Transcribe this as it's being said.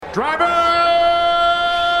Driver,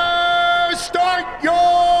 start your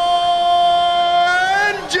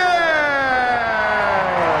engine!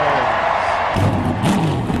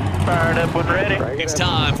 Fired up when ready. It's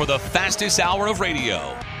time for the fastest hour of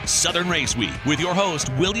radio, Southern Race Week, with your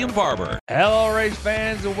host, William Barber. Hello, race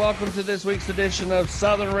fans, and welcome to this week's edition of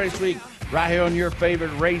Southern Race Week, right here on your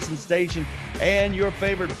favorite racing station and your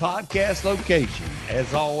favorite podcast location.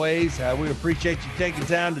 As always, we appreciate you taking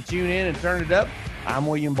time to tune in and turn it up. I'm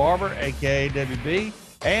William Barber, a.k.a. WB,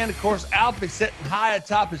 and, of course, Alfie sitting high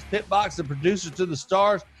atop his pit box, the producer to the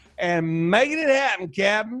stars, and making it happen,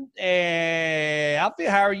 Captain. Alfie,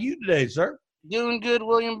 how are you today, sir? Doing good,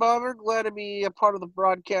 William Barber. Glad to be a part of the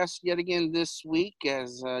broadcast yet again this week.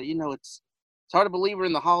 As you know, it's hard to believe we're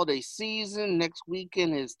in the holiday season. Next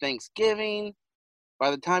weekend is Thanksgiving.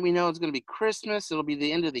 By the time you know it's going to be Christmas, it'll be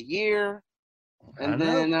the end of the year. And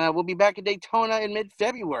then we'll be back at Daytona in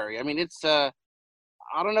mid-February. I mean, it's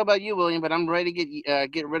I don't know about you, William, but I'm ready to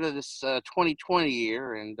get rid of this 2020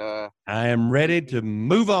 year. And I am ready to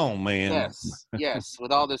move on, man. Yes,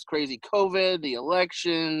 with all this crazy COVID, the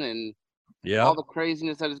election, and all the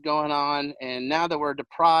craziness that is going on. And now that we're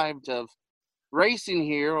deprived of racing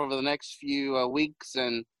here over the next few weeks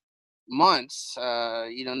and months,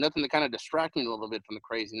 nothing to kind of distract me a little bit from the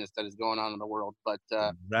craziness that is going on in the world. But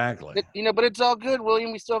exactly, but it's all good,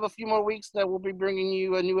 William. We still have a few more weeks that we'll be bringing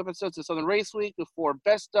you new episodes of Southern Race Week before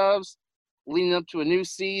best ofs, leading up to a new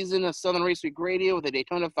season of Southern Race Week Radio with the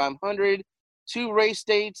Daytona 500, 2 race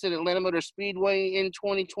dates at Atlanta Motor Speedway in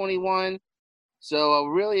 2021. So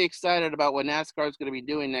really excited about what NASCAR is going to be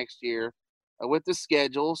doing next year with the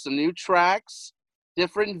schedule, some new tracks,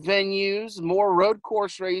 different venues, more road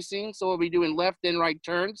course racing. So we'll be doing left and right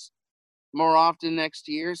turns more often next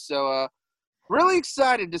year. So really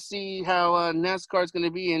excited to see how NASCAR is going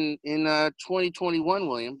to be in 2021,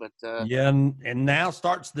 William. But and now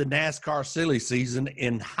starts the NASCAR silly season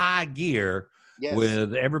in high gear,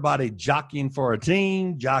 with everybody jockeying for a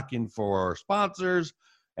team, jockeying for sponsors,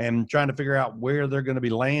 and trying to figure out where they're going to be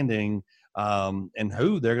landing and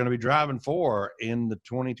who they're going to be driving for in the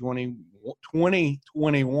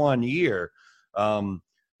 2021 year.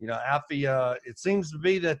 Alfie, it seems to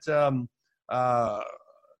be that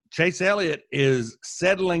Chase Elliott is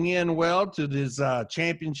settling in well to this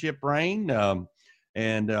championship reign,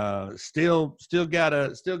 and still got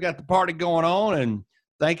the party going on, and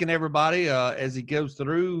thanking everybody as he goes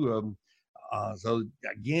through. So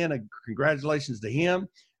again, congratulations to him.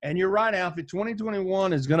 And you're right, Alfie.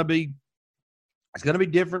 2021 is going to be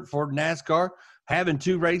different for NASCAR. Having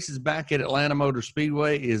 2 races back at Atlanta Motor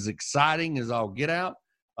Speedway is exciting as all get out.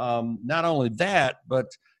 Not only that, but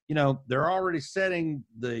they're already setting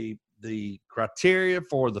the criteria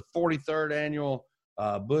for the 43rd annual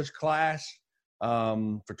Busch Clash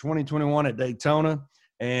for 2021 at Daytona.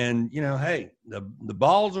 And hey, the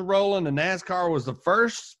balls are rolling. And NASCAR was the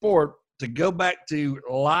first sport to go back to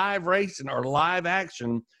live racing or live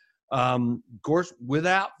action, of course,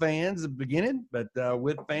 without fans at the beginning, but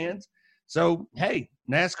with fans. So, hey,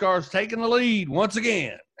 NASCAR's taking the lead once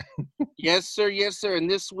again. Yes, sir. Yes, sir. And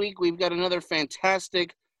this week we've got another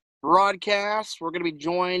fantastic broadcast. We're going to be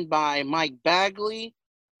joined by Mike Bagley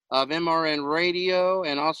of MRN Radio,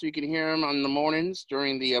 and also you can hear him on the mornings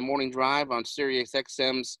during the morning drive on Sirius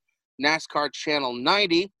XM's NASCAR Channel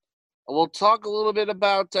 90. We'll talk a little bit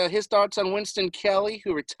about his thoughts on Winston Kelley,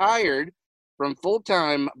 who retired from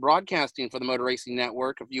full-time broadcasting for the Motor Racing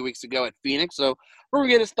Network a few weeks ago at Phoenix. So we're going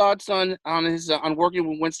to get his thoughts on working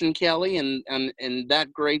with Winston Kelley and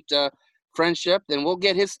that great friendship. Then we'll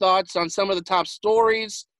get his thoughts on some of the top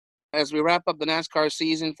stories as we wrap up the NASCAR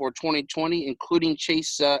season for 2020, including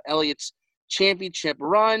Chase Elliott's championship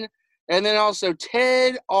run. And then also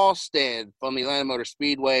Ted Alstead from the Atlanta Motor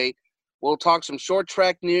Speedway. We'll talk some short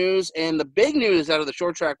track news, and the big news out of the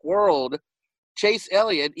short track world, Chase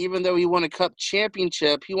Elliott, even though he won a Cup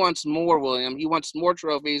championship, he wants more, William. He wants more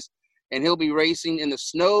trophies, and he'll be racing in the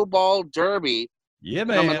Snowball Derby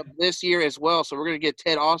coming up this year as well. So we're going to get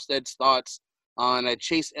Ted Alstead's thoughts on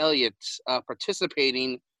Chase Elliott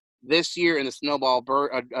participating this year in the Snowball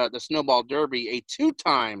Derby, a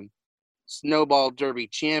 2-time Snowball Derby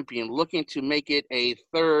champion, looking to make it a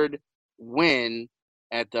 3rd win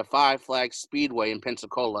at the Five Flags Speedway in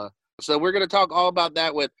Pensacola. So we're going to talk all about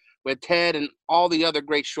that with Ted and all the other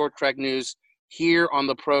great short track news here on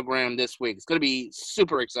the program this week. It's going to be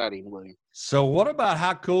super exciting, William. So what about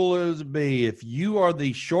how cool it would be if you are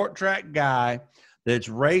the short track guy that's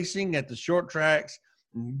racing at the short tracks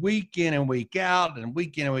week in and week out and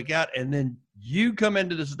week in and week out, and then you come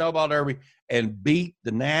into the Snowball Derby and beat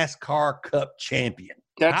the NASCAR Cup champion.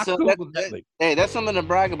 How cool would that be? Hey, that's something to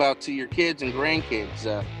brag about to your kids and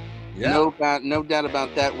grandkids. No doubt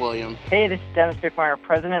about that, William. Hey, this is Dennis Bickmeyer,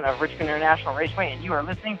 president of Richmond International Raceway, and you are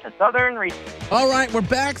listening to Southern Race Week. All right, we're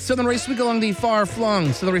back. Southern Race Week along the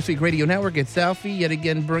far-flung Southern Race Week Radio Network. It's Alfie, yet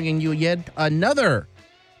again bringing you yet another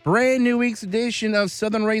brand new week's edition of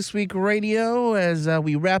Southern Race Week Radio as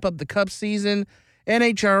we wrap up the Cup season.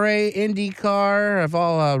 NHRA, IndyCar have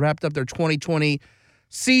all wrapped up their 2020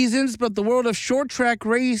 seasons, but the world of short track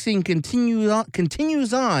racing continues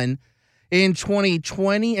on in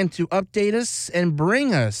 2020, and to update us and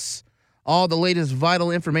bring us all the latest vital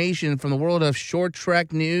information from the world of short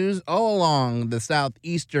track news all along the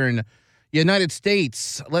southeastern United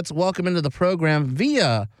States. Let's welcome into the program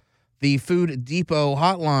via the Food Depot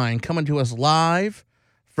hotline, coming to us live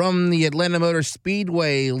from the Atlanta Motor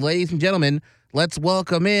Speedway. Ladies and gentlemen, let's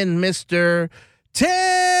welcome in Mr. Ted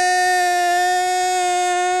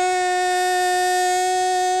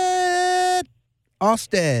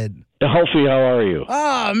Osted. Alfie, how are you?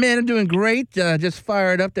 Oh, man, I'm doing great. Just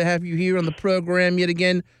fired up to have you here on the program yet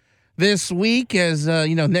again this week. As,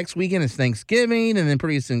 next weekend is Thanksgiving, and then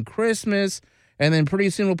pretty soon Christmas, and then pretty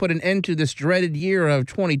soon we'll put an end to this dreaded year of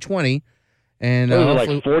 2020. And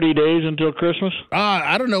like 40 days until Christmas?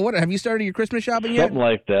 I don't know. What have you started your Christmas shopping yet? Something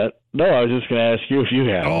like that. No, I was just going to ask you if you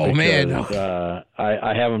have. Oh, because, man.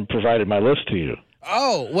 I haven't provided my list to you.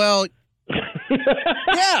 Oh, well...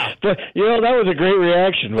 Yeah, but that was a great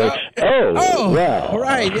reaction. But wow,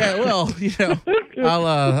 right, yeah. Well,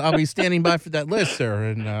 I'll be standing by for that list, sir,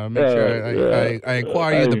 and make sure I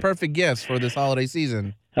acquire you the perfect gifts for this holiday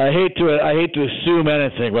season. I hate to assume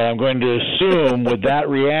anything, but I'm going to assume with that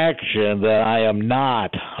reaction that I am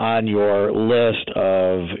not on your list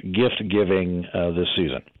of gift giving this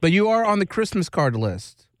season. But you are on the Christmas card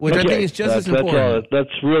list, which I think is just as important.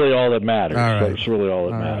 That's really all that matters. All right. That's really all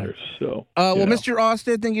that matters. So, Mr.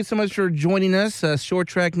 Osted, thank you so much for joining us. Short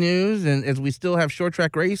track news, and as we still have short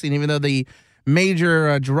track racing, even though the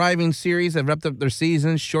major driving series have wrapped up their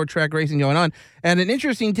seasons, short track racing going on. And an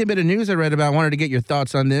interesting tidbit of news I read about, I wanted to get your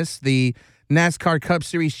thoughts on this. The NASCAR Cup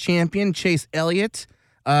Series champion, Chase Elliott,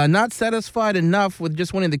 not satisfied enough with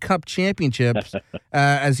just winning the Cup championships,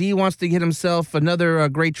 as he wants to get himself another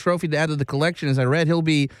great trophy to add to the collection. As I read, he'll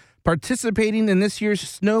be participating in this year's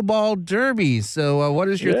Snowball Derby. So what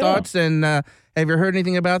is your thoughts? And have you heard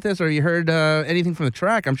anything about this, or you heard anything from the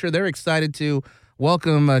track? I'm sure they're excited to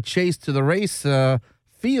welcome Chase to the race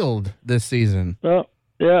field this season. Well,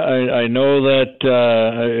 yeah, I know that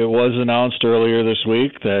it was announced earlier this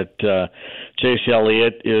week that Chase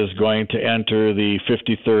Elliott is going to enter the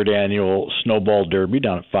 53rd annual Snowball Derby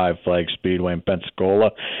down at Five Flags Speedway in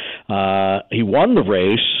Pensacola. He won the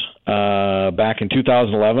race back in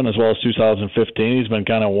 2011 as well as 2015. He's been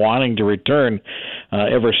kind of wanting to return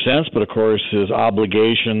ever since, but of course his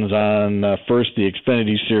obligations on first the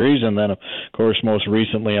Xfinity Series and then of course most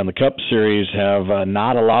recently on the Cup Series have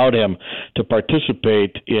not allowed him to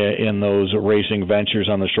participate in those racing ventures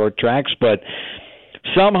on the short tracks. But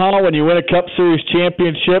somehow, when you win a Cup Series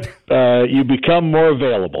championship, you become more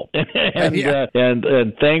available,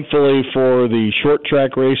 and thankfully for the short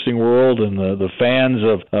track racing world and the fans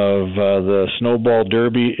of the Snowball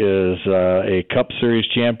Derby is a Cup Series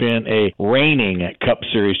champion, a reigning Cup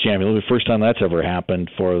Series champion. It'll be the first time that's ever happened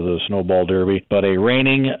for the Snowball Derby, but a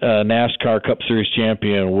reigning NASCAR Cup Series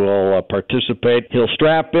champion will participate. He'll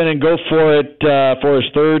strap in and go for it for his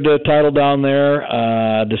third title down there,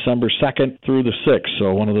 December 2nd through the 6th.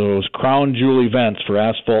 So one of those crown jewel events for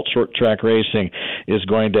asphalt short track racing is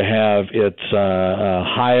going to have its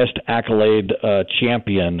highest accolade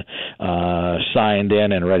champion signed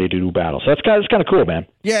in and ready to do battle. So that's kind of cool, man.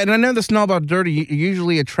 Yeah, and I know the Snowball Derby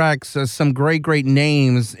usually attracts some great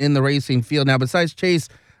names in the racing field. Now, besides Chase,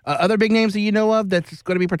 other big names that you know of that's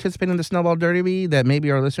going to be participating in the Snowball Derby that maybe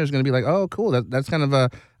our listeners are going to be like, oh, cool, that's kind of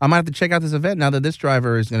I might have to check out this event now that this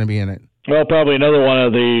driver is going to be in it. Well, probably another one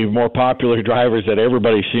of the more popular drivers that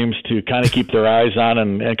everybody seems to kind of keep their eyes on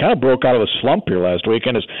and kind of broke out of a slump here last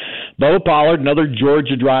weekend is Bubba Pollard, another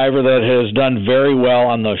Georgia driver that has done very well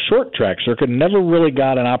on the short track circuit. Never really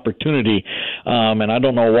got an opportunity, and I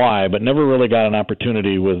don't know why, but never really got an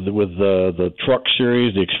opportunity with the Truck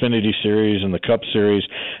Series, the Xfinity Series, and the Cup Series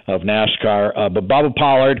of NASCAR. But Bubba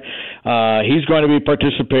Pollard, he's going to be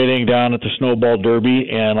participating down at the Snowball Derby,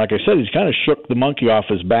 and like I said, he's kind of shook the monkey off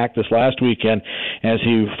his back this last weekend as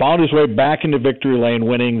he found his way back into victory lane,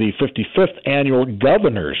 winning the 55th annual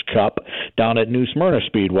Governor's Cup down at New Smyrna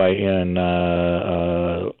Speedway in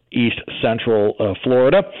East Central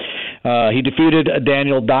Florida. He defeated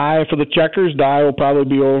Daniel Dye for the Checkers. Dye will probably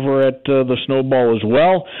be over at the Snowball as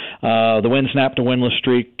well. The win snapped a winless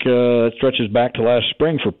streak stretches back to last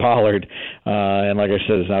spring for Pollard. And like I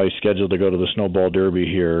said, now he's scheduled to go to the Snowball Derby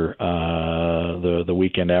here the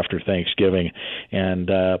weekend after Thanksgiving. And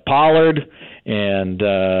Pollard and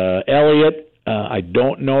Elliott, I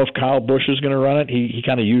don't know if Kyle Busch is going to run it. He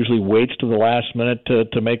kind of usually waits to the last minute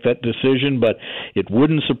to make that decision, but it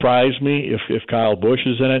wouldn't surprise me if Kyle Busch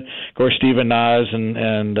is in it. Of course, Stephen Nas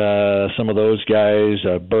and some of those guys,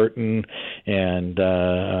 Burton, and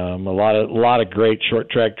a lot of great short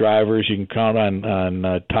track drivers. You can count on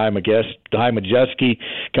Ty Majeski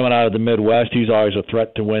coming out of the Midwest. He's always a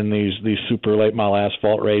threat to win these super late model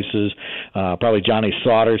asphalt races. Probably Johnny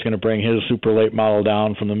Sauter is going to bring his super late model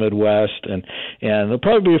down from the Midwest, and there'll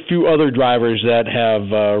probably be a few other drivers that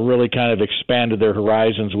have really kind of expanded their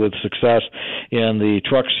horizons with success in the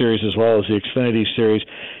Truck Series as well as the Xfinity Series.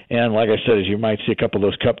 And like I said, as you might see a couple of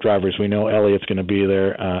those Cup drivers, we know Elliott's going to be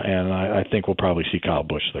there, and I think we'll probably see Kyle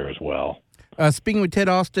Busch there as well. Speaking with Ted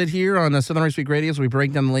Alstead here on Southern Race Week Radio, so we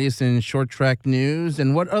break down the latest in short track news.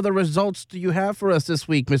 And what other results do you have for us this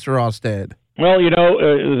week, Mr. Alstead? Well,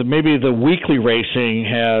 maybe the weekly racing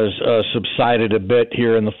has subsided a bit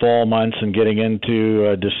here in the fall months and getting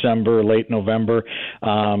into December, late November.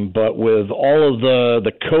 But with all of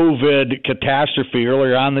the COVID catastrophe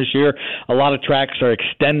earlier on this year, a lot of tracks are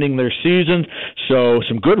extending their season. So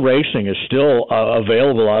some good racing is still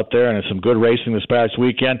available out there, and some good racing this past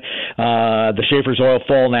weekend. The Schaefer's Oil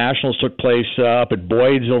Fall Nationals took place up at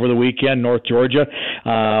Boyd's over the weekend, North Georgia.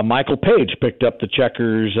 Michael Page picked up the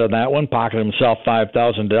Checkers on that one, pocketed himself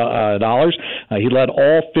 $5,000. He led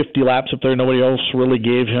all 50 laps up there. Nobody else really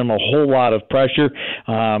gave him a whole lot of pressure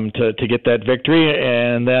to get that victory.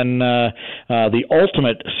 And then the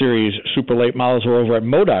Ultimate Series Super Late Models were over at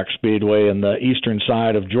Modoc Speedway in the eastern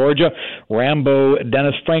side of Georgia. Rambo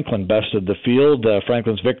Dennis Franklin bested the field.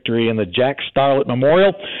 Franklin's victory in the Jack Starlett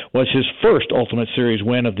Memorial was his first Ultimate Series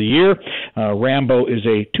win of the year. Rambo is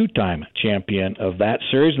a two-time champion of that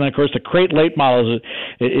series. And then, of course, the Crate Late Models,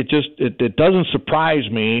 it doesn't surprise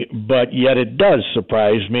me, but yet it does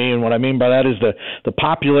surprise me. And what I mean by that is the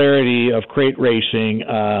popularity of crate racing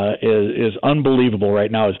is unbelievable right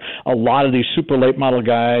now. Is a lot of these super late model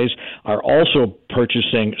guys are also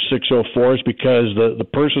purchasing 604s because the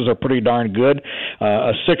purses are pretty darn good.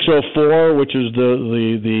 A 604, which is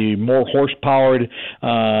the more horse-powered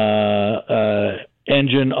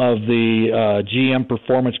engine of the GM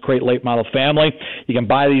Performance Crate Late Model family. You can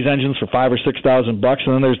buy these engines for $5,000 or $6,000, and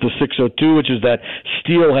then there's the 602, which is that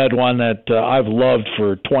steelhead one that I've loved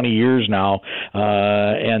for 20 years now,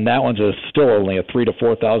 and that one's still only a $3,000 to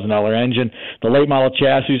 $4,000 engine. The late model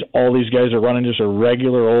chassis, all these guys are running just a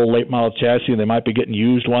regular old late model chassis, and they might be getting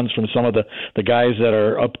used ones from some of the guys that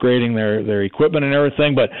are upgrading their equipment and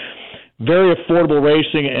everything, but very affordable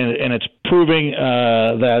racing, and it's proving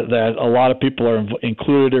that a lot of people are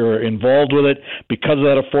included or involved with it because of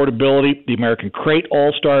that affordability. The American Crate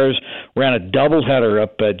All-Stars ran a doubleheader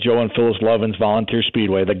up at Joe and Phyllis Lovin's Volunteer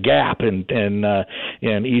Speedway, the Gap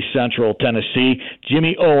in East Central Tennessee.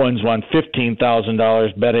 Jimmy Owens won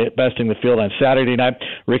 $15,000 besting the field on Saturday night.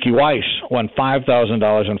 Ricky Weiss won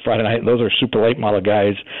 $5,000 on Friday night. Those are super late model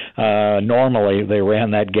guys. Normally, they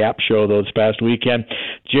ran that Gap show this past weekend.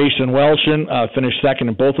 Jason Welshin finished second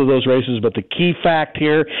in both of those races, but the key fact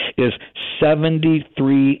here is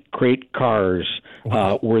 73 crate cars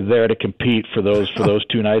were there to compete for those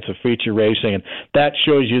 2 nights of feature racing, and that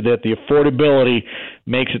shows you that the affordability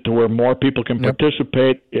makes it to where more people can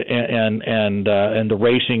participate, and the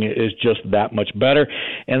racing is just that much better.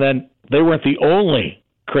 And then they weren't the only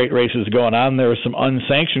crate races going on. There were some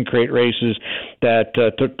unsanctioned crate races that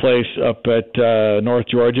took place up at North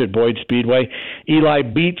Georgia at Boyd Speedway. Eli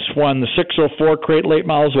Beats won the 604 crate late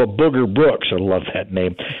models, while Booger Brooks, I love that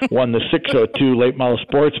name, won the 602 late model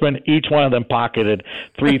Sportsman. Each one of them pocketed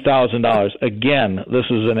 $3,000. Again, this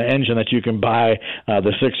is an engine that you can buy.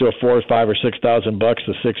 The 604 is $5,000 or $6,000.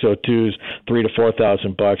 The 602 is $3,000 to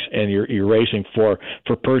 $4,000, and you're racing for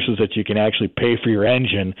purses that you can actually pay for your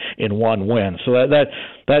engine in one win. So that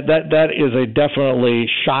is a definitely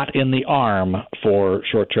shot in the arm for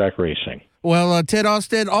short track racing. Well, Ted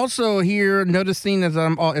Alstead, also here noticing as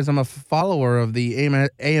I'm a follower of the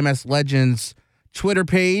AMS Legends Twitter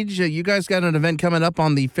page, you guys got an event coming up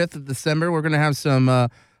on the 5th of December. We're going to have some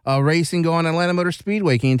racing going on Atlanta Motor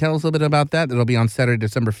Speedway. Can you tell us a little bit about that? That'll be on Saturday,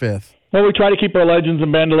 December 5th. Well, we try to keep our Legends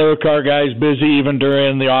and Bandolero car guys busy even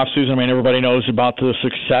during the off season. I mean, everybody knows about the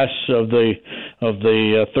success of the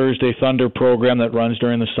Thursday Thunder program that runs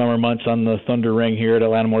during the summer months on the Thunder Ring here at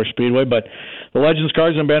Atlanta Motor Speedway. But the Legends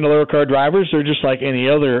cars and Bandolero car drivers, they're just like any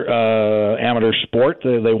other amateur sport.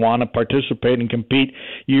 They want to participate and compete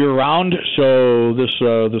year round. So this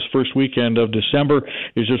first weekend of December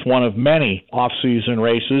is just one of many off season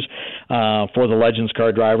races for the Legends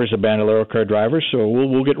car drivers, the Bandolero car drivers. So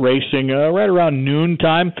we'll get racing right around noon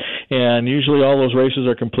time, and usually all those races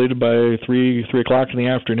are completed by 3 o'clock in the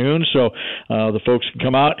afternoon. So the folks can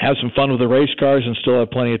come out, have some fun with the race cars, and still have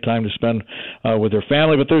plenty of time to spend with their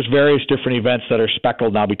family. But there's various different events that are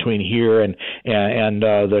speckled now between here and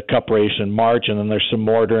the Cup race in March, and then there's some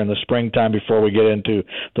more during the springtime before we get into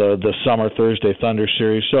the summer Thursday Thunder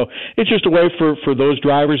Series. So it's just a way for those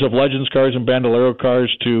drivers of Legends cars and Bandolero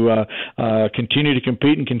cars to continue to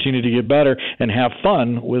compete and continue to get better and have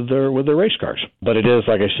fun with their race cars. But it is,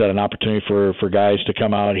 like I said, an opportunity for guys to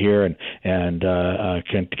come out here and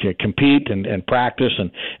compete and practice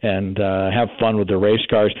and have fun with their race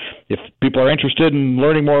cars. If people are interested in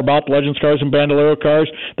learning more about Legends cars and Bandolero cars,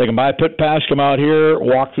 they can buy a pit pass, come out here,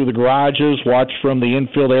 walk through the garages, watch from the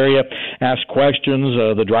infield area, ask questions.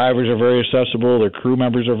 The drivers are very accessible. Their crew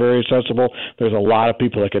members are very accessible. There's a lot of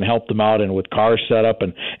people that can help them out and with car setup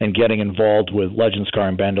and getting involved with Legends car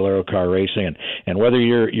and Bandolero car racing. And whether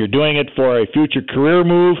you're doing it for a future career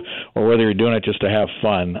move or whether you're doing it just to have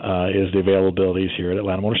fun is the availabilities here at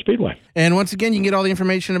Atlanta Motor Speedway. And once again, you can get all the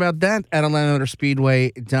information about that at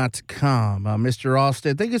AtlantaMotorSpeedway.com. Mr.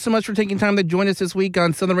 Alstead, thank you so much for taking time to join us this week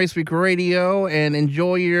on Southern Race Week Radio, and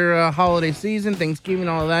enjoy your holiday season, Thanksgiving,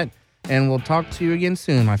 all of that. And we'll talk to you again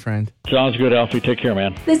soon, my friend. Sounds good, Alfie. Take care,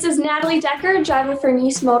 man. This is Natalie Decker, driver for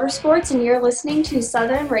Nice Motorsports, and you're listening to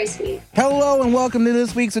Southern Race Week. Hello, and welcome to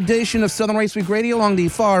this week's edition of Southern Race Week Radio along the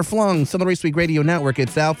far-flung Southern Race Week Radio Network.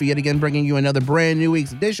 It's Alfie yet again bringing you another brand new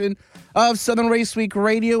week's edition of Southern Race Week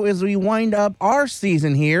Radio as we wind up our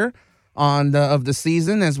season here of the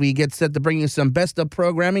season, as we get set to bring you some best-of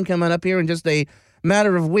programming coming up here in just a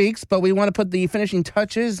matter of weeks. But we want to put the finishing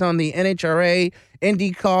touches on the NHRA,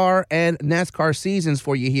 IndyCar, and NASCAR seasons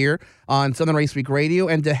for you here on Southern Race Week Radio.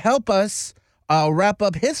 And to help us wrap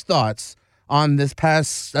up his thoughts on this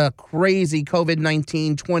past crazy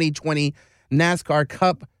COVID-19 2020 NASCAR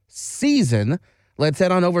Cup season, let's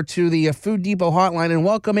head on over to the Food Depot hotline and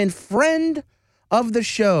welcome in friend of the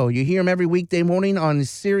show. You hear him every weekday morning on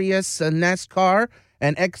Sirius NASCAR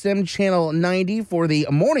and XM Channel 90 for the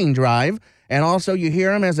morning drive. And also you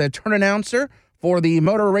hear him as a turn announcer for the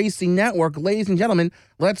Motor Racing Network. Ladies and gentlemen,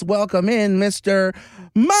 let's welcome in Mr.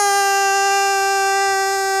 Mike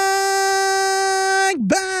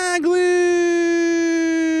Bagley.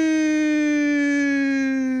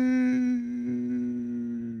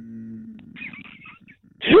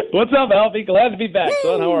 What's up, Alfie? Glad to be back,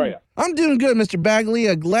 son. How are you? I'm doing good, Mr.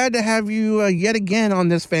 Bagley. Glad to have you yet again on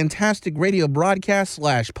this fantastic radio broadcast /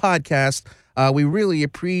 podcast. We really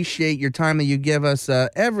appreciate your time that you give us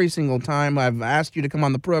every single time I've asked you to come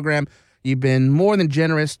on the program. You've been more than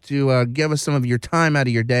generous to give us some of your time out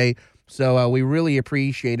of your day. So we really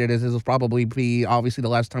appreciate it, as this will probably be obviously the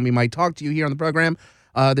last time we might talk to you here on the program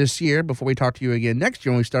this year before we talk to you again next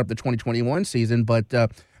year when we start up the 2021 season. But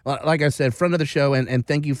like I said, friend of the show, and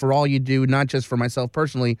thank you for all you do, not just for myself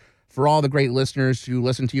personally, for all the great listeners who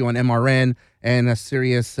listen to you on MRN and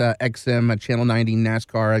Sirius XM Channel 90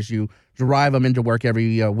 NASCAR as you drive them into work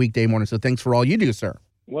every weekday morning. So thanks for all you do, sir.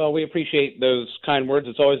 Well, we appreciate those kind words.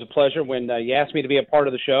 It's always a pleasure when you ask me to be a part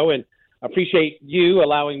of the show, and appreciate you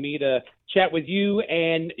allowing me to chat with you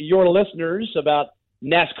and your listeners about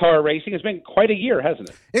NASCAR racing. It's been quite a year, hasn't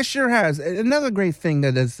it? It sure has. Another great thing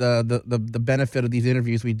that is the benefit of these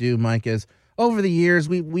interviews we do, Mike, is over the years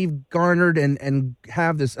we've garnered and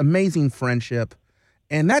have this amazing friendship,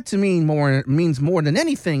 and that to me means more than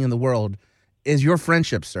anything in the world is your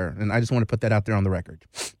friendship, sir. And I just want to put that out there on the record.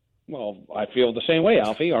 Well, I feel the same way,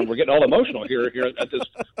 Alfie. We're getting all emotional here at this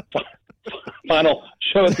final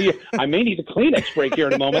show of the year. I may need a Kleenex break here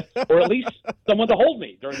in a moment, or at least someone to hold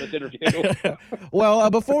me during this interview.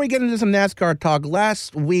 Well, before we get into some NASCAR talk,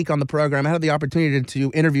 last week on the program, I had the opportunity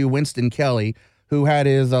to interview Winston Kelly, who had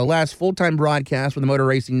his last full-time broadcast with the Motor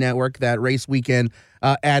Racing Network that race weekend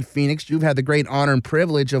at Phoenix. You've had the great honor and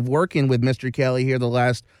privilege of working with Mr. Kelly here the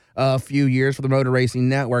last few years for the Motor Racing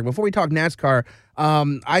Network. Before we talk NASCAR,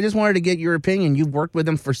 I just wanted to get your opinion. You've worked with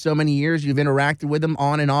him for so many years. You've interacted with him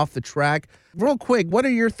on and off the track. Real quick, what are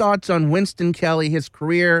your thoughts on Winston Kelly, his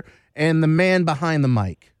career, and the man behind the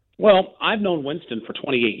mic? Well, I've known Winston for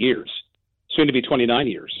 28 years, soon to be 29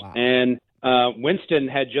 years. Wow. And Winston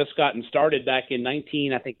had just gotten started back in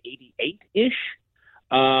 88-ish.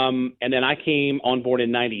 And then I came on board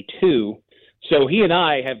in 92. So he and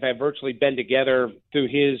I have virtually been together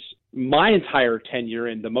through my entire tenure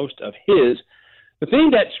and the most of his. The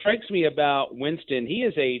thing that strikes me about Winston, he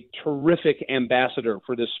is a terrific ambassador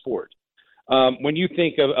for this sport. When you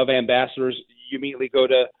think of ambassadors, you immediately go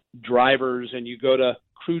to drivers and you go to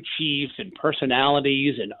crew chiefs and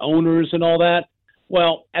personalities and owners and all that.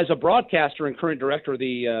 Well, as a broadcaster and current director,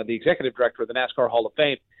 the executive director of the NASCAR Hall of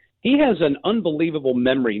Fame, he has an unbelievable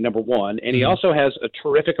memory, number one, and he also has a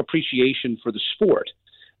terrific appreciation for the sport.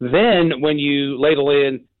 Then when you ladle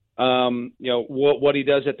in, what he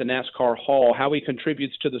does at the NASCAR Hall, how he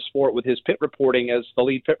contributes to the sport with his pit reporting as the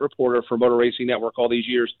lead pit reporter for Motor Racing Network all these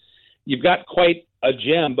years, you've got quite a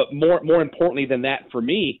gem. But more importantly than that for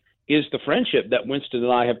me is the friendship that Winston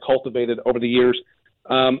and I have cultivated over the years.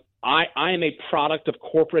 I am a product of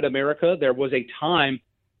corporate America. There was a time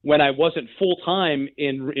when I wasn't full-time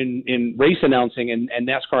in race announcing and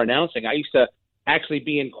NASCAR announcing. I used to actually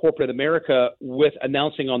be in corporate America with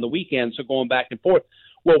announcing on the weekends, so going back and forth.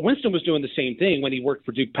 Well, Winston was doing the same thing when he worked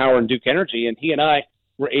for Duke Power and Duke Energy, and he and I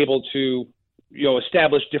were able to,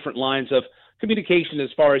 establish different lines of communication as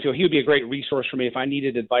far as, he would be a great resource for me if I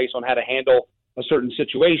needed advice on how to handle a certain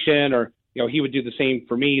situation, or, he would do the same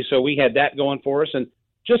for me. So we had that going for us, and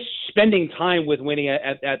just spending time with Winnie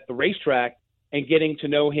at the racetrack and getting to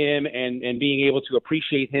know him and being able to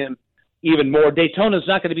appreciate him even more. Daytona's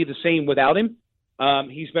not going to be the same without him.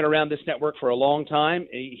 He's been around this network for a long time.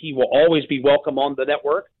 He will always be welcome on the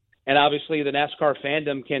network. And obviously the NASCAR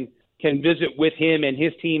fandom can visit with him and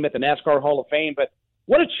his team at the NASCAR Hall of Fame. But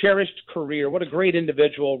what a cherished career, what a great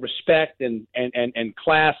individual, respect and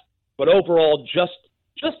class, but overall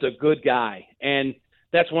just a good guy. And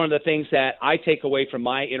that's one of the things that I take away from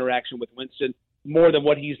my interaction with Winston, more than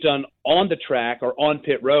what he's done on the track or on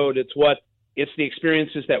pit road. It's the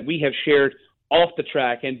experiences that we have shared off the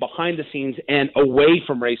track and behind the scenes and away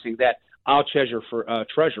from racing that I'll treasure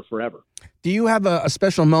forever. Do you have a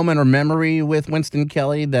special moment or memory with Winston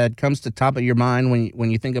Kelley that comes to top of your mind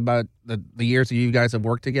when you think about the years that you guys have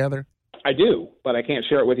worked together? I do, but I can't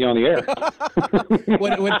share it with you on the air.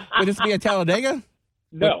 Would this be at Talladega?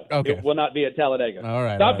 No, okay. It will not be at Talladega. All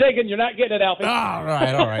right. Stop taking. You're not getting it, Alfie. All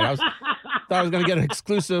right. Thought I was going to get an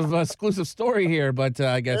exclusive story here, but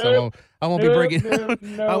I guess I won't be breaking.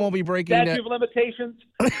 No. I won't be breaking. Statute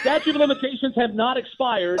of limitations have not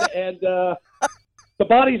expired, and the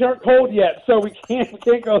bodies aren't cold yet, so we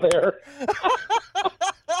can't go there.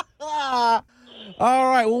 All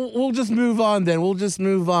right, we'll just move on then. Yes,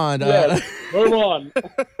 move on.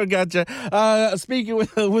 Gotcha. Speaking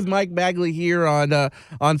with Mike Bagley here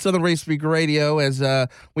on Southern Race Week Radio as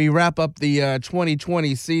we wrap up the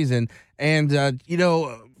 2020 season, and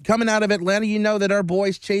coming out of Atlanta, that our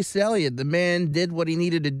boys Chase Elliott, the man did what he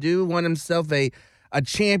needed to do, won himself a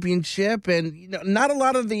championship, and not a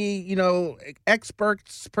lot of the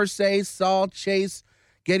experts per se saw Chase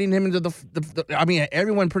getting him into the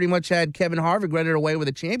everyone pretty much had Kevin Harvick running away with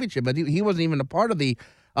a championship, but he wasn't even a part of the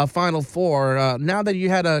Final Four. Now that you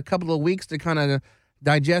had a couple of weeks to kind of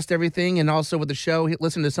digest everything, and also with the show,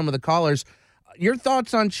 listen to some of the callers, your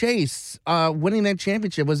thoughts on Chase winning that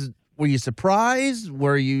championship? Were you surprised?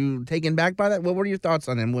 Were you taken back by that? What were your thoughts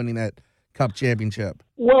on him winning that Cup championship?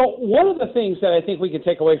 Well, one of the things that I think we can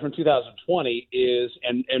take away from 2020 is,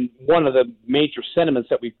 and one of the major sentiments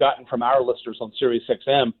that we've gotten from our listeners on Sirius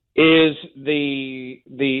XM is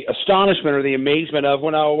the astonishment or the amazement of,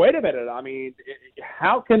 well, now, wait a minute. I mean,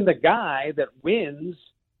 how can the guy that wins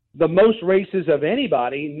the most races of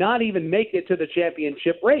anybody not even make it to the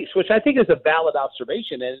championship race? Which I think is a valid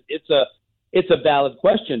observation, and it's a valid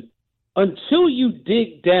question until you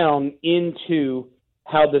dig down into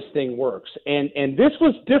how this thing works. And this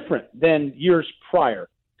was different than years prior,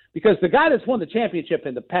 because the guy that's won the championship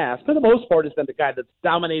in the past, for the most part, has been the guy that's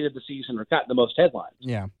dominated the season or gotten the most headlines.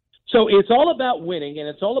 Yeah. So it's all about winning, and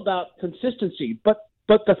it's all about consistency. But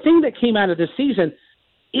the thing that came out of this season,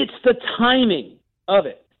 it's the timing of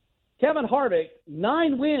it. Kevin Harvick,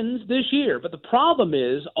 9 wins this year, but the problem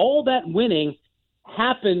is all that winning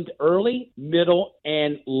happened early, middle,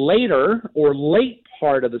 and later or late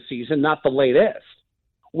part of the season, not the latest,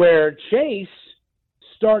 where Chase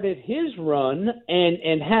started his run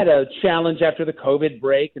and had a challenge after the COVID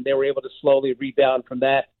break, and they were able to slowly rebound from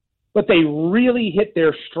that. But they really hit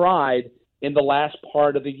their stride in the last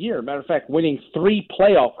part of the year. Matter of fact, winning 3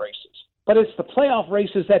 playoff races. But it's the playoff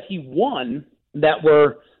races that he won that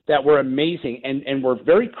were amazing and were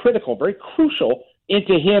very critical, very crucial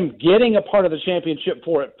into him getting a part of the championship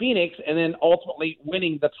for at Phoenix and then ultimately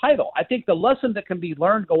winning the title. I think the lesson that can be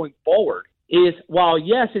learned going forward is, while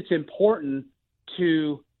yes, it's important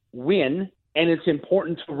to win and it's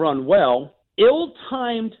important to run well,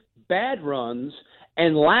 ill-timed bad runs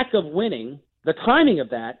and lack of winning, the timing of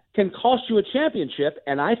that can cost you a championship,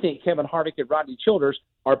 and I think Kevin Harvick and Rodney Childers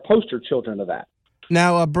are poster children of that.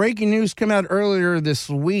 Now, breaking news came out earlier this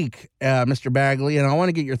week, Mr. Bagley, and I want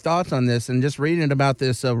to get your thoughts on this. And just reading about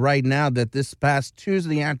this right now, that this past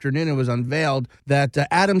Tuesday afternoon it was unveiled that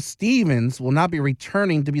Adam Stevens will not be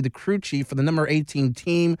returning to be the crew chief for the number 18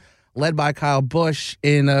 team led by Kyle Busch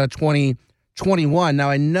in 2021. Now,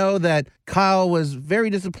 I know that Kyle was very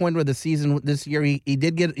disappointed with the season this year. He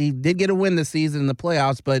did get a win this season in the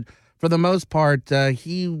playoffs, but for the most part,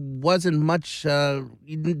 he wasn't making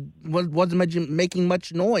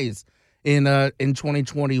much noise in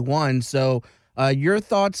 2021. So, your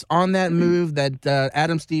thoughts on that move that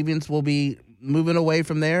Adam Stevens will be moving away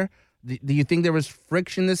from there? Do you think there was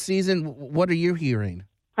friction this season? What are you hearing?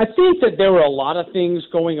 I think that there were a lot of things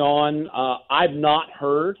going on. I've not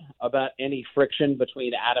heard about any friction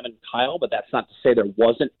between Adam and Kyle, but that's not to say there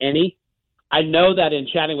wasn't any. I know that in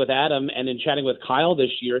chatting with Adam and in chatting with Kyle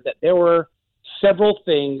this year, that there were several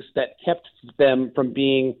things that kept them from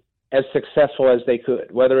being as successful as they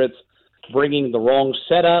could, whether it's bringing the wrong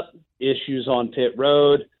setup, issues on pit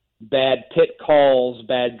road, bad pit calls,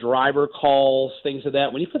 bad driver calls, things of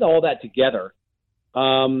that. When you put all that together,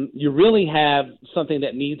 you really have something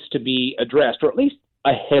that needs to be addressed, or at least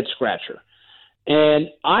a head scratcher. And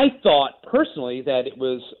I thought personally that it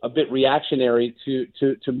was a bit reactionary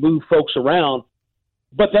to move folks around.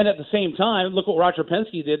 But then at the same time, look what Roger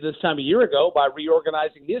Penske did this time a year ago by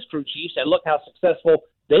reorganizing his crew chiefs, and look how successful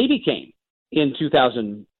they became in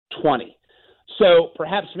 2020. So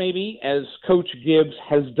perhaps maybe, as Coach Gibbs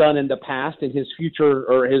has done in the past in his future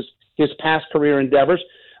or his past career endeavors,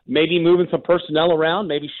 maybe moving some personnel around,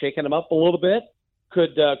 maybe shaking them up a little bit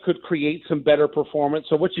could create some better performance.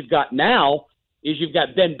 So what you've got now is you've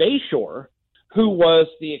got Ben Bayshore, who was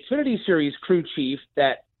the Xfinity Series crew chief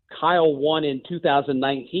that Kyle won in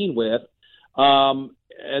 2019 with,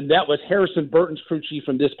 and that was Harrison Burton's crew chief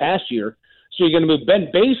from this past year. So you're going to move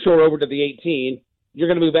Ben Bayshore over to the 18. You're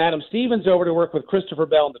going to move Adam Stevens over to work with Christopher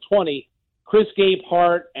Bell in the 20. Chris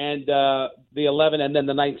Gabehart and the 11, and then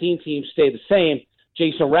the 19 teams stay the same.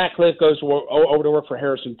 Jason Ratcliffe goes over to work for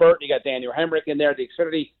Harrison Burton. You got Daniel Hemrick in there, the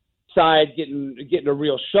Xfinity side getting a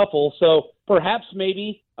real shuffle. So perhaps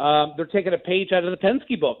maybe they're taking a page out of the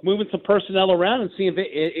Penske book, moving some personnel around and seeing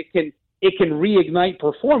if it can reignite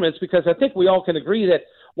performance, because I think we all can agree that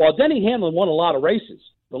while Denny Hamlin won a lot of races,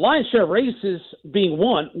 the lion's share of races being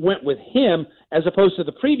won went with him, as opposed to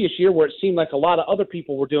the previous year where it seemed like a lot of other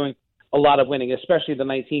people were doing a lot of winning, especially the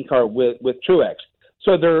 19 car with Truex.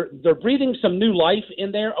 So they're breathing some new life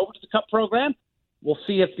in there over to the Cup program. We'll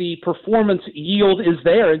see if the performance yield is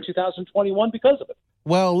there in 2021 because of it.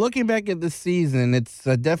 Well, looking back at this season, it's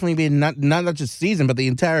definitely been not just season, but the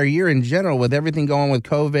entire year in general, with everything going with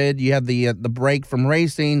COVID. You have the break from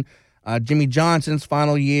racing, Jimmy Johnson's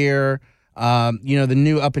final year, the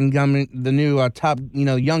new up and coming, the new top,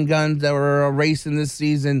 young guns that were racing this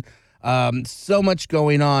season. So much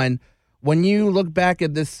going on. When you look back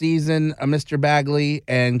at this season, Mr. Bagley,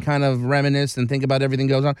 and kind of reminisce and think about everything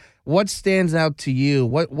goes on, what stands out to you?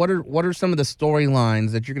 What are some of the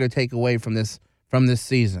storylines that you're going to take away from this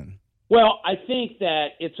season? Well, I think that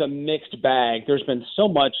it's a mixed bag. There's been so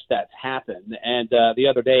much that's happened, and the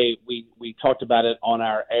other day we talked about it on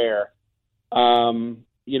our air.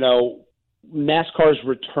 NASCAR's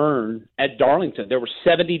return at Darlington. There were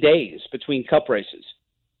 70 days between Cup races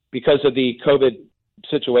because of the COVID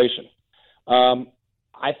situation.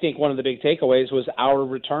 I think one of the big takeaways was our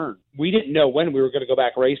return. We didn't know when we were going to go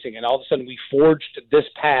back racing, and all of a sudden we forged this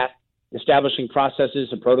path, establishing processes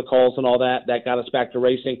and protocols and all that got us back to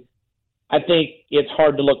racing. I think it's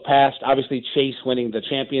hard to look past, obviously, Chase winning the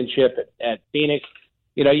championship at Phoenix.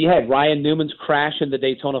 You had Ryan Newman's crash in the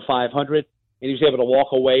Daytona 500, and he was able to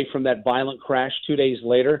walk away from that violent crash 2 days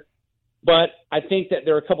later. But I think that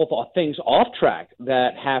there are a couple of things off track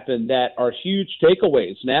that happened that are huge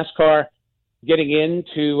takeaways. NASCAR getting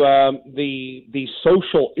into the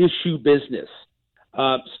social issue business.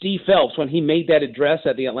 Steve Phelps, when he made that address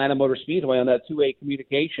at the Atlanta Motor Speedway on that two-way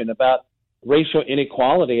communication about racial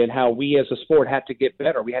inequality and how we as a sport have to get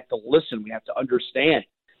better. We have to listen. We have to understand.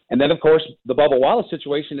 And then, of course, the Bubba Wallace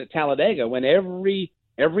situation at Talladega, when every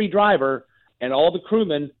driver and all the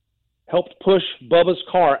crewmen helped push Bubba's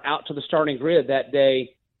car out to the starting grid that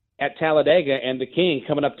day at Talladega, and the King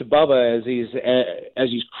coming up to Bubba as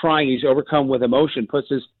he's crying, he's overcome with emotion, puts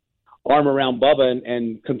his arm around Bubba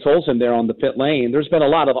and consoles him there on the pit lane. There's been a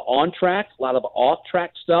lot of on-track, a lot of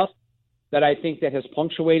off-track stuff that I think that has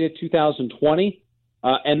punctuated 2020.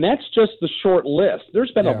 And that's just the short list. There's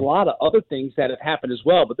been a lot of other things that have happened as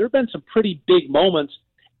well, but there have been some pretty big moments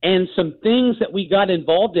and some things that we got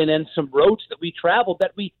involved in and some roads that we traveled that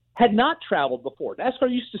we had not traveled before. NASCAR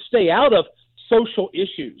used to stay out of social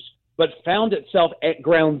issues, but found itself at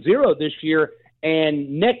ground zero this year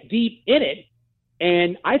and neck deep in it,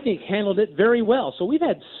 and I think handled it very well. So we've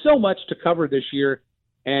had so much to cover this year,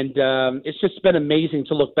 and it's just been amazing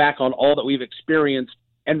to look back on all that we've experienced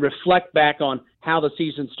and reflect back on how the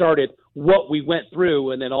season started, what we went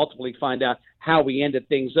through, and then ultimately find out how we ended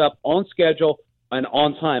things up on schedule and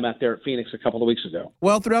on time out there at Phoenix a couple of weeks ago.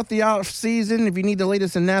 Well, throughout the off season, if you need the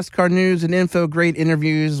latest in NASCAR news and info, great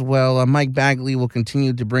interviews, well, Mike Bagley will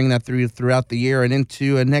continue to bring that throughout the year and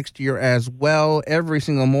into next year as well. Every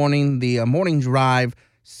single morning, the Morning Drive,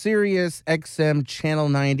 Sirius XM Channel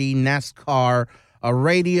 90, NASCAR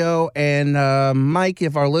radio. And Mike,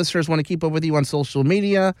 if our listeners want to keep up with you on social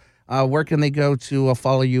media, where can they go to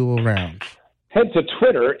follow you around? Head to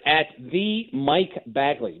Twitter at the Mike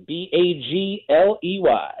Bagley, Bagley.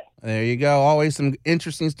 There you go. Always some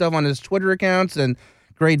interesting stuff on his Twitter accounts and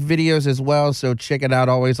great videos as well. So check it out.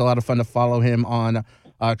 Always a lot of fun to follow him on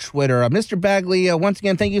Twitter. Mr. Bagley, once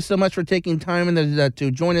again, thank you so much for taking time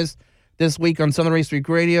to join us this week on Southern Race Week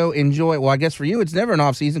Radio. Enjoy. Well, I guess for you, it's never an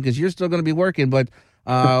off season because you're still going to be working, but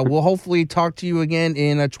we'll hopefully talk to you again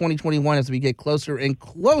in 2021 as we get closer and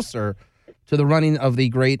closer to the running of the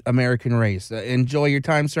Great American Race. Enjoy your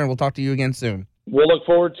time, sir, and we'll talk to you again soon. We'll look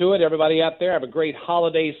forward to it. Everybody out there, have a great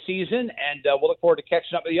holiday season, and we'll look forward to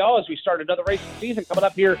catching up with y'all as we start another racing season coming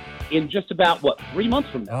up here in just about, 3 months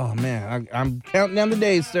from now? Oh, man, I'm counting down the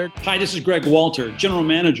days, sir. Hi, this is Greg Walter, General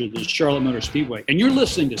Manager of the Charlotte Motor Speedway, and you're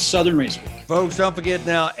listening to Southern Race Week. Folks, don't forget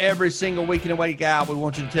now, every single week in and week out, we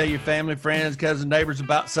want you to tell your family, friends, cousins, neighbors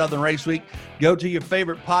about Southern Race Week. Go to your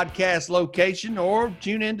favorite podcast location or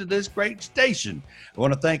tune into this great station. I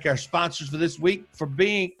want to thank our sponsors for this week for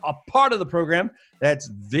being a part of the program.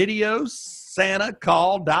 That's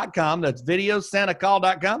VideoSantaCall.com. That's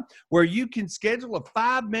VideoSantaCall.com, where you can schedule a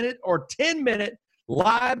 5-minute or 10-minute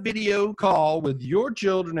live video call with your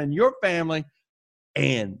children and your family,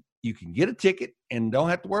 and you can get a ticket and don't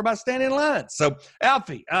have to worry about standing in line. So,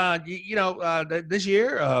 Alfie, this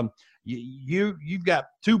year you've got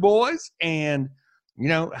 2 boys, and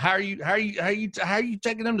how are you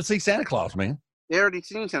taking them to see Santa Claus, man? They already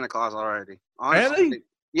seen Santa Claus already. Honestly. Really?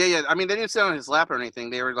 Yeah. I mean, they didn't sit on his lap or anything.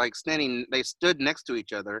 They were they stood next to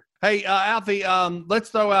each other. Hey, Alfie, let's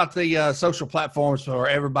throw out the social platforms for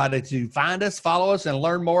everybody to find us, follow us, and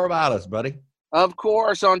learn more about us, buddy. Of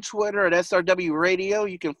course, on Twitter at SRW Radio,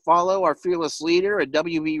 you can follow our fearless leader at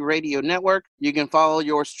WV Radio Network. You can follow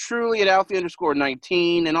yours truly at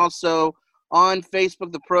Alfie_19. And also on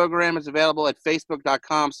Facebook, the program is available at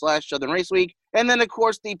facebook.com/Southern Race Week. And then, of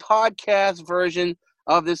course, the podcast version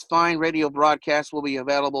of this fine radio broadcast will be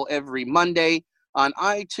available every Monday on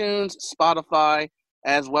iTunes, Spotify,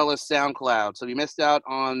 as well as SoundCloud. So if you missed out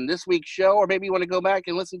on this week's show, or maybe you want to go back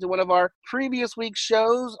and listen to one of our previous week's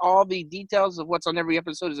shows, all the details of what's on every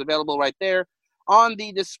episode is available right there on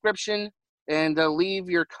the description. And leave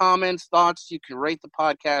your comments, thoughts. You can rate the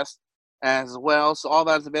podcast as well. So all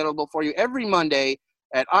that is available for you every Monday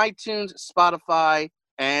at iTunes, Spotify,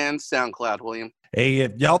 and SoundCloud, William. Hey,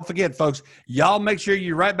 if y'all forget, folks, y'all make sure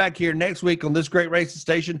you're right back here next week on this great racing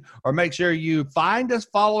station, or make sure you find us,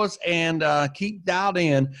 follow us, and keep dialed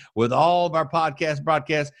in with all of our broadcasts.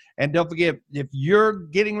 And don't forget, if you're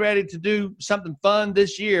getting ready to do something fun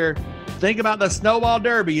this year, think about the Snowball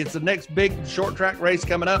Derby. It's the next big short track race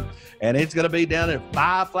coming up, and it's going to be down at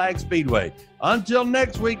Five Flag Speedway. Until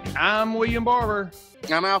next week, I'm William Barber.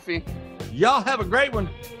 I'm Alfie. Y'all have a great one.